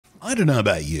I don't know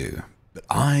about you, but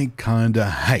I kinda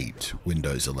hate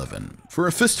Windows 11 for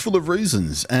a fistful of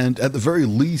reasons, and at the very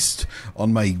least,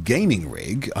 on my gaming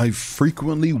rig, I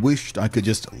frequently wished I could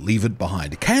just leave it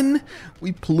behind. Can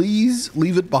we please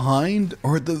leave it behind,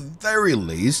 or at the very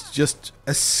least, just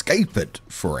escape it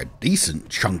for a decent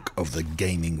chunk of the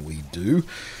gaming we do?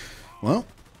 Well,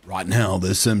 right now,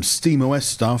 there's some SteamOS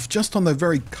stuff just on the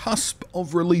very cusp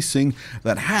of releasing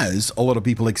that has a lot of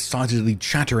people excitedly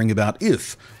chattering about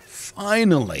if,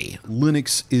 finally,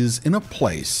 Linux is in a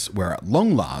place where at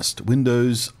long last,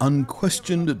 Windows'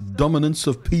 unquestioned dominance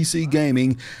of PC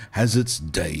gaming has its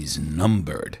days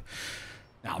numbered.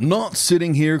 Now, I'm not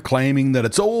sitting here claiming that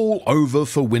it's all over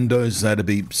for Windows. That'd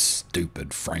be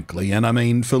stupid, frankly. And I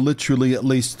mean, for literally at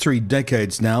least 3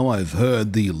 decades now, I've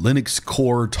heard the Linux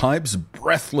core types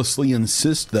breathlessly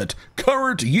insist that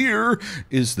current year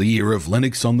is the year of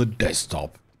Linux on the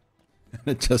desktop. And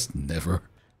it just never,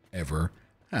 ever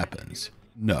happens.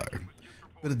 No.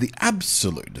 But at the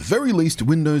absolute very least,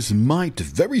 Windows might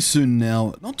very soon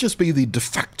now not just be the de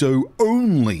facto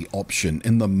only option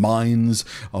in the minds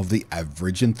of the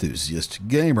average enthusiast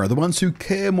gamer, the ones who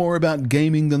care more about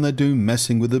gaming than they do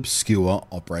messing with obscure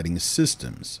operating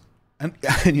systems. And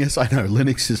yes, I know,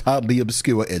 Linux is hardly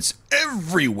obscure, it's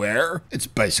everywhere. It's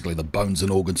basically the bones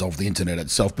and organs of the internet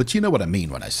itself, but you know what I mean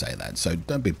when I say that, so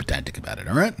don't be pedantic about it,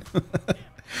 alright?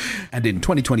 And in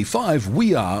 2025,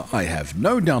 we are, I have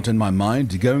no doubt in my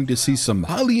mind, going to see some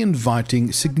highly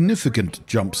inviting, significant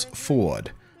jumps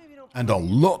forward. And a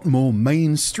lot more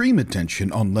mainstream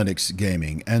attention on Linux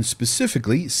gaming, and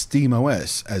specifically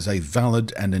SteamOS, as a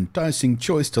valid and enticing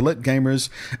choice to let gamers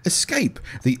escape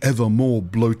the ever more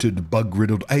bloated,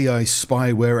 bug-riddled AI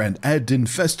spyware and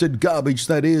ad-infested garbage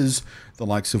that is the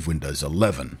likes of Windows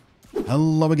 11.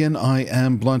 Hello again, I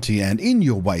am Blunty, and in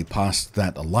your way past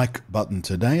that like button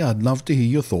today, I'd love to hear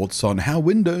your thoughts on how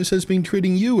Windows has been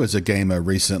treating you as a gamer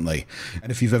recently,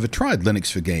 and if you've ever tried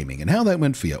Linux for gaming and how that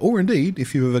went for you, or indeed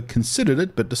if you've ever considered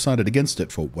it but decided against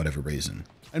it for whatever reason.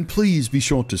 And please be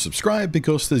sure to subscribe,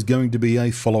 because there's going to be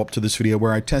a follow-up to this video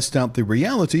where I test out the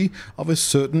reality of a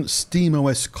certain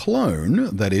SteamOS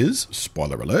clone that is,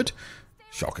 spoiler alert,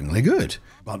 shockingly good.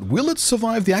 But will it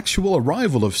survive the actual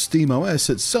arrival of SteamOS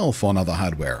itself on other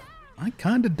hardware? I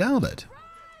kinda doubt it.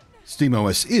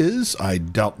 SteamOS is, I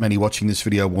doubt many watching this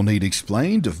video will need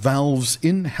explained, Valve's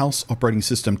in-house operating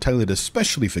system tailored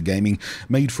especially for gaming,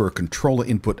 made for a controller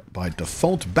input by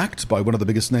default, backed by one of the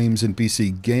biggest names in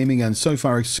PC gaming, and so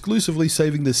far exclusively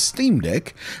saving the Steam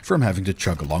Deck from having to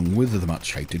chug along with the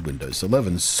much-hated Windows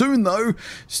 11. Soon, though,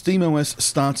 SteamOS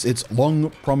starts its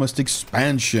long-promised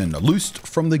expansion, loosed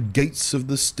from the gates of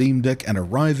the Steam Deck and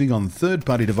arriving on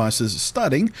third-party devices,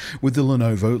 starting with the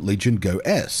Lenovo Legion Go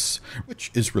S,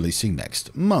 which is releasing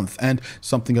next month, and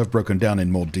something I've broken down in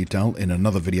more detail in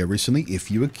another video recently if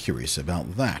you are curious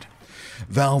about that.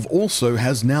 Valve also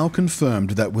has now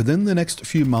confirmed that within the next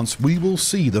few months we will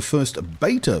see the first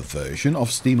beta version of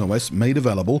SteamOS made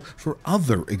available for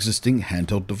other existing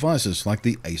handheld devices like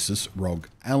the Asus ROG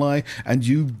Ally, and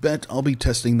you bet I'll be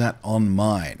testing that on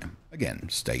mine. Again,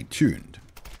 stay tuned.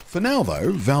 For now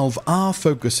though, Valve are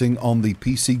focusing on the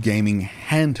PC gaming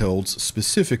handhelds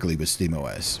specifically with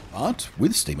SteamOS, but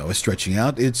with SteamOS stretching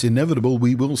out, it's inevitable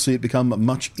we will see it become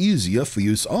much easier for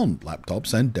use on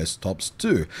laptops and desktops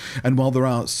too. And while there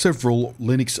are several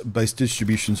Linux-based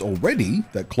distributions already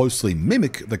that closely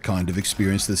mimic the kind of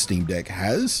experience the Steam Deck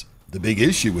has, the big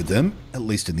issue with them, at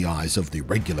least in the eyes of the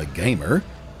regular gamer,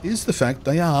 is the fact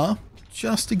they are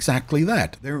just exactly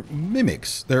that. They're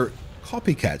mimics. They're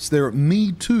copycats, they're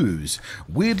Me Too's,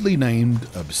 weirdly named,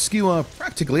 obscure,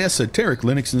 practically esoteric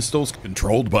Linux installs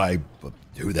controlled by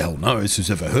who the hell knows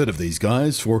who's ever heard of these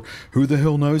guys for who the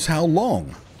hell knows how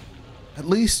long. At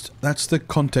least that's the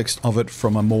context of it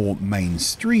from a more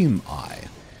mainstream eye.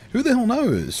 Who the hell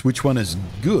knows which one is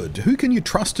good? Who can you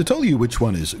trust to tell you which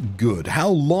one is good? How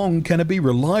long can it be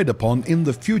relied upon in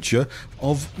the future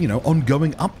of,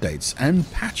 ongoing updates and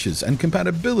patches and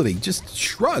compatibility? Just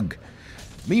shrug.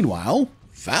 Meanwhile,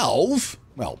 Valve,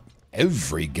 well,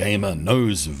 every gamer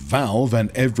knows Valve, and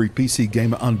every PC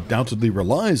gamer undoubtedly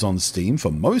relies on Steam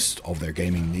for most of their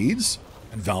gaming needs.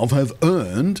 And Valve have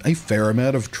earned a fair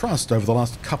amount of trust over the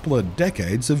last couple of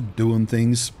decades of doing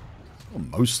things, well,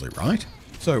 mostly right.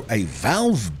 So a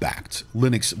Valve-backed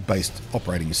Linux-based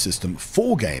operating system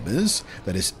for gamers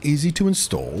that is easy to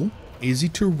install, easy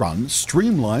to run,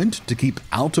 streamlined to keep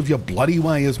out of your bloody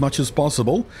way as much as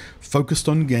possible, focused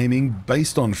on gaming,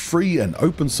 based on free and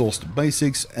open sourced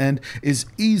basics, and is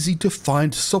easy to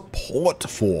find support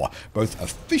for, both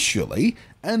officially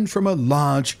and from a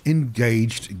large,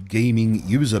 engaged gaming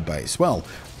user base. Well,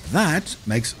 that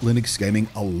makes Linux gaming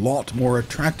a lot more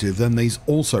attractive than these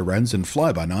also-rans and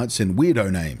fly-by-nights and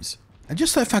weirdo names. And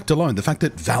just that fact alone, the fact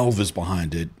that Valve is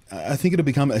behind it, I think it'll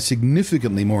become a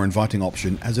significantly more inviting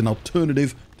option as an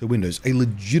alternative to Windows, a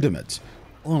legitimate,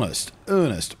 honest,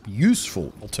 earnest,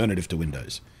 useful alternative to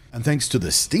Windows. And thanks to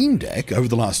the Steam Deck, over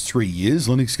the last 3 years,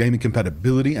 Linux gaming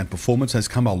compatibility and performance has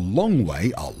come a long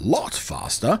way, a lot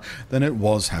faster than it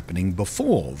was happening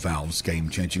before Valve's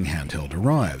game-changing handheld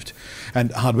arrived.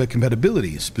 And hardware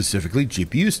compatibility, specifically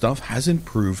GPU stuff, has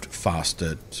improved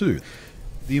faster too.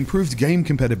 The improved game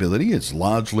compatibility is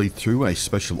largely through a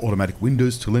special automatic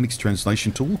Windows to Linux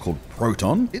translation tool called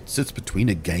Proton. It sits between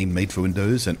a game made for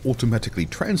Windows and automatically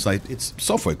translates its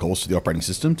software calls to the operating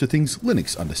system to things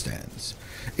Linux understands.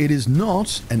 It is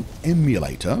not an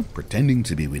emulator pretending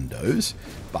to be Windows,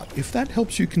 but if that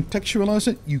helps you contextualize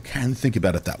it, you can think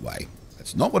about it that way.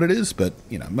 That's not what it is, but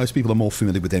most people are more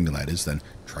familiar with emulators than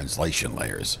translation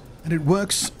layers. And it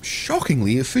works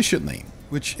shockingly efficiently,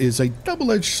 which is a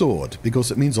double-edged sword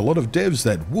because it means a lot of devs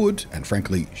that would, and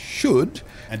frankly should,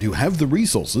 and who have the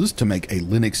resources to make a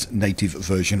Linux native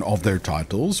version of their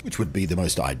titles, which would be the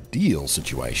most ideal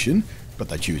situation, but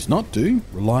they choose not to,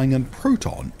 relying on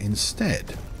Proton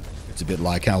instead. It's a bit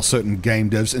like how certain game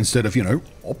devs, instead of,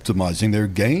 optimizing their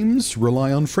games,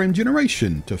 rely on frame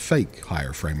generation to fake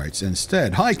higher frame rates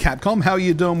instead. Hi Capcom, how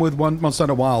you doing with Monster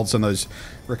Hunter Wilds and those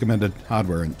recommended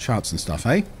hardware and charts and stuff,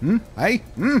 hey?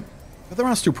 But there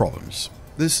are still problems.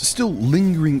 There's still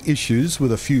lingering issues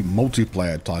with a few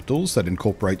multiplayer titles that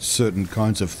incorporate certain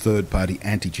kinds of third-party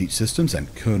anti-cheat systems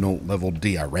and kernel-level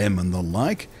DRM and the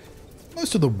like.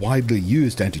 Most of the widely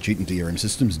used anti-cheat and DRM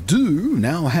systems do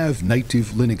now have native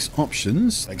Linux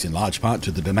options, thanks in large part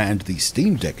to the demand the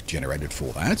Steam Deck generated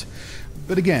for that.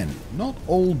 But again, not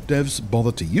all devs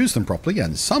bother to use them properly,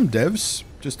 and some devs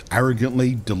just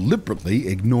arrogantly, deliberately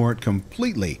ignore it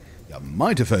completely. You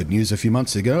might have heard news a few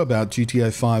months ago about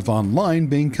GTA 5 Online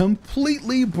being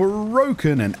completely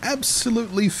broken and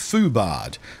absolutely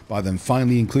foobarred by them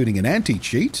finally including an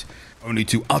anti-cheat, only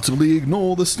to utterly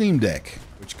ignore the Steam Deck,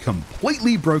 which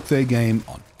completely broke their game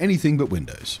on anything but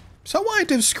Windows. So why are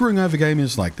devs screwing over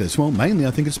gamers like this? Well, mainly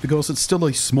I think it's because it's still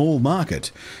a small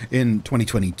market. In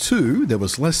 2022, there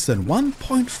was less than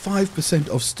 1.5%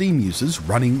 of Steam users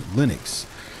running Linux.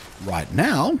 Right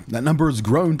now, that number has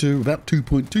grown to about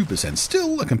 2.2%.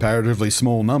 Still a comparatively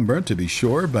small number, to be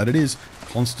sure, but it is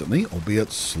constantly,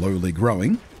 albeit slowly,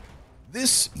 growing.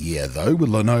 This year, though, with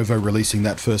Lenovo releasing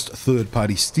that first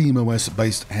third-party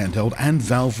SteamOS-based handheld and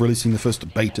Valve releasing the first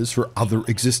betas for other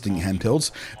existing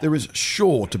handhelds, there is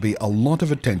sure to be a lot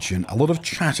of attention, a lot of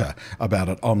chatter about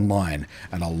it online,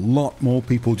 and a lot more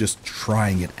people just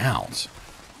trying it out.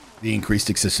 The increased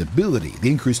accessibility,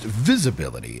 the increased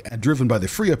visibility, and driven by the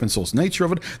free open source nature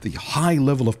of it, the high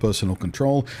level of personal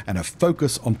control, and a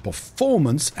focus on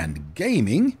performance and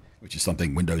gaming, which is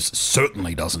something Windows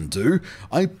certainly doesn't do,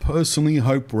 I personally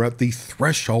hope we're at the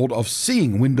threshold of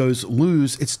seeing Windows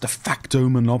lose its de facto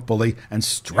monopoly and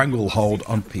stranglehold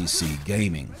on PC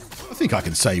gaming. I think I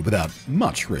can say without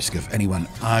much risk of anyone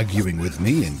arguing with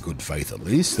me, in good faith at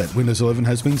least, that Windows 11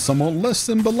 has been somewhat less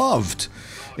than beloved.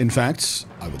 In fact,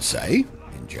 I would say,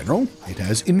 in general, it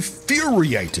has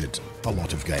infuriated a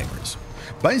lot of gamers.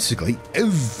 Basically,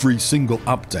 every single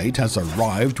update has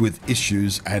arrived with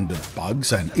issues and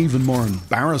bugs, and even more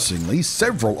embarrassingly,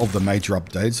 several of the major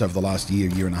updates over the last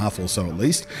year and a half or so at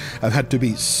least, have had to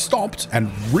be stopped and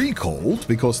recalled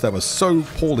because they were so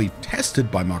poorly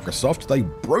tested by Microsoft, they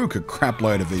broke a crap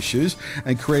load of issues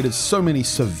and created so many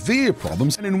severe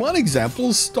problems, and in one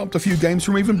example, stopped a few games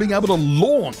from even being able to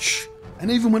launch. And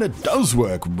even when it does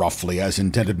work roughly as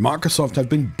intended, Microsoft have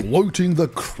been bloating the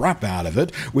crap out of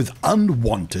it with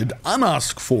unwanted,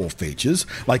 unasked for features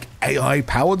like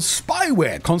AI-powered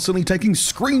spyware, constantly taking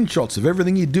screenshots of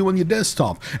everything you do on your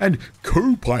desktop, and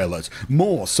Copilot,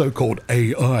 more so-called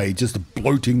AI, just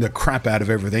bloating the crap out of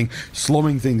everything,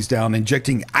 slowing things down,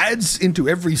 injecting ads into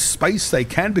every space they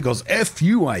can because F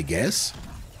you, I guess.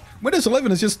 Windows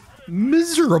 11 is just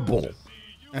miserable.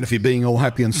 And if you're being all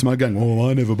happy and smug going, well,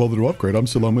 I never bothered to upgrade, I'm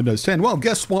still on Windows 10. Well,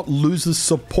 guess what loses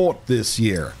support this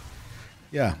year?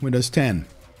 Yeah, Windows 10.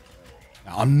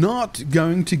 Now, I'm not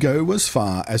going to go as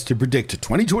far as to predict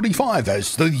 2025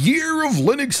 as the year of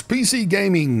Linux PC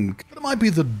gaming, but it might be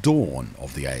the dawn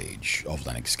of the age of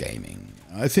Linux gaming.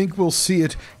 I think we'll see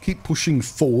it keep pushing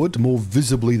forward more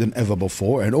visibly than ever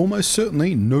before, and almost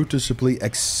certainly noticeably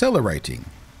accelerating,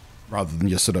 rather than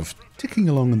just sort of ticking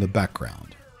along in the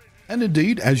background. And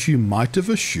indeed, as you might have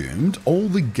assumed, all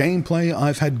the gameplay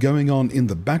I've had going on in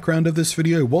the background of this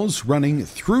video was running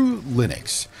through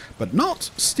Linux, but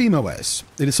not SteamOS.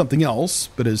 It is something else,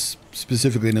 but is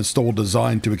specifically an install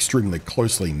designed to extremely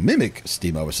closely mimic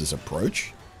SteamOS's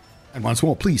approach. And once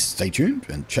more, please stay tuned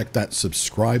and check that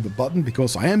subscribe button,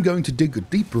 because I am going to dig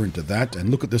deeper into that and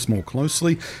look at this more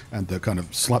closely, and the kind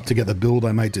of slap together build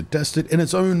I made to test it in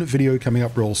its own video coming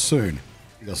up real soon.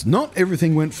 Because not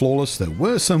everything went flawless, there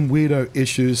were some weirdo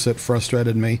issues that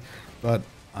frustrated me, but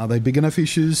are they big enough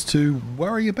issues to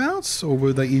worry about, or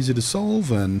were they easy to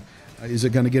solve, and is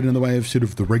it going to get in the way of sort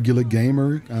of the regular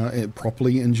gamer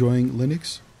properly enjoying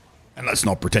Linux? And let's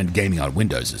not pretend gaming on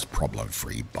Windows is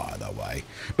problem-free, by the way.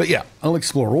 But yeah, I'll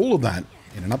explore all of that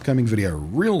in an upcoming video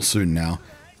real soon now.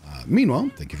 Meanwhile,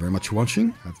 thank you very much for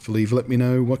watching. Hopefully you've let me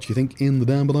know what you think in the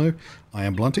down below. I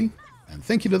am Blunty, and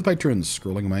thank you to the patrons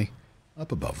scrolling away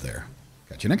up above there.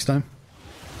 Catch you next time.